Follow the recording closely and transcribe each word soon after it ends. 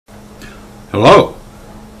Hello,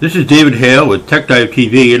 this is David Hale with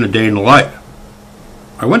TechDiveTV in a Day in the Life.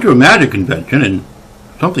 I went to a magic convention and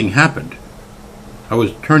something happened. I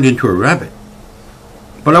was turned into a rabbit.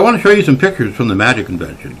 But I want to show you some pictures from the magic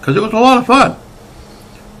convention because it was a lot of fun.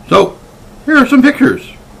 So, here are some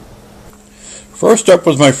pictures. First up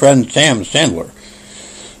was my friend Sam Sandler.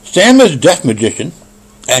 Sam is a deaf magician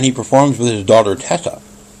and he performs with his daughter Tessa.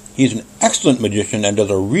 He's an excellent magician and does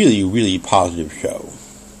a really positive show.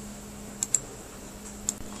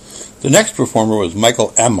 The next performer was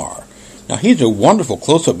Michael Amar. Now he's a wonderful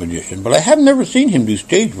close-up magician, but I have never seen him do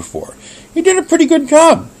stage before. He did a pretty good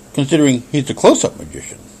job, considering he's a close-up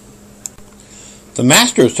magician. The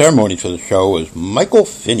master of ceremonies for the show was Michael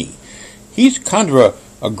Finney. He's kind of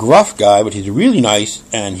a gruff guy, but he's really nice,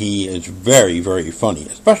 and he is very funny,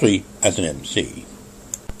 especially as an MC.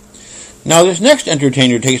 Now this next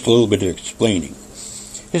entertainer takes a little bit of explaining.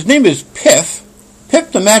 His name is Piff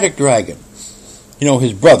the Magic Dragon. You know,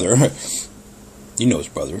 his brother,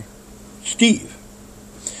 Steve.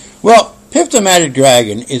 Well, Piff the Magic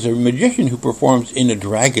Dragon is a magician who performs in a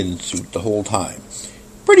dragon suit the whole time.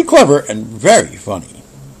 Pretty clever and very funny.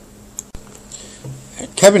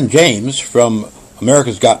 Kevin James from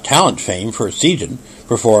America's Got Talent fame for a season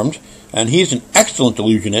performed, and he's an excellent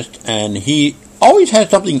illusionist, and he always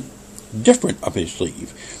has something different up his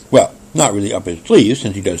sleeve. Well, not really up his sleeve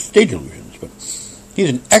since he does stage illusions, but he's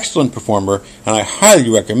an excellent performer, and I highly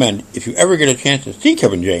recommend, if you ever get a chance to see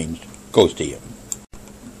Kevin James, go see him.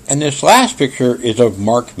 And this last picture is of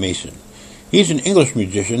Mark Mason. He's an English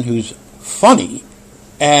magician who's funny,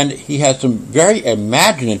 and he has some very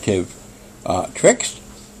imaginative tricks.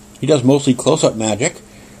 He does mostly close-up magic,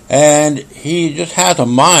 and he just has a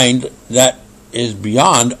mind that is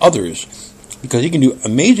beyond others, because he can do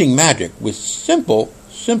amazing magic with simple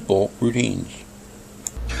routines.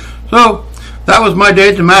 So, that was my day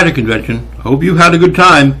at the magic convention. I hope you had a good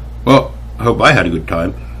time. Well, I hope I had a good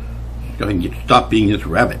time. I can stop being this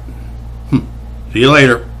rabbit. See you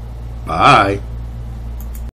later. Bye.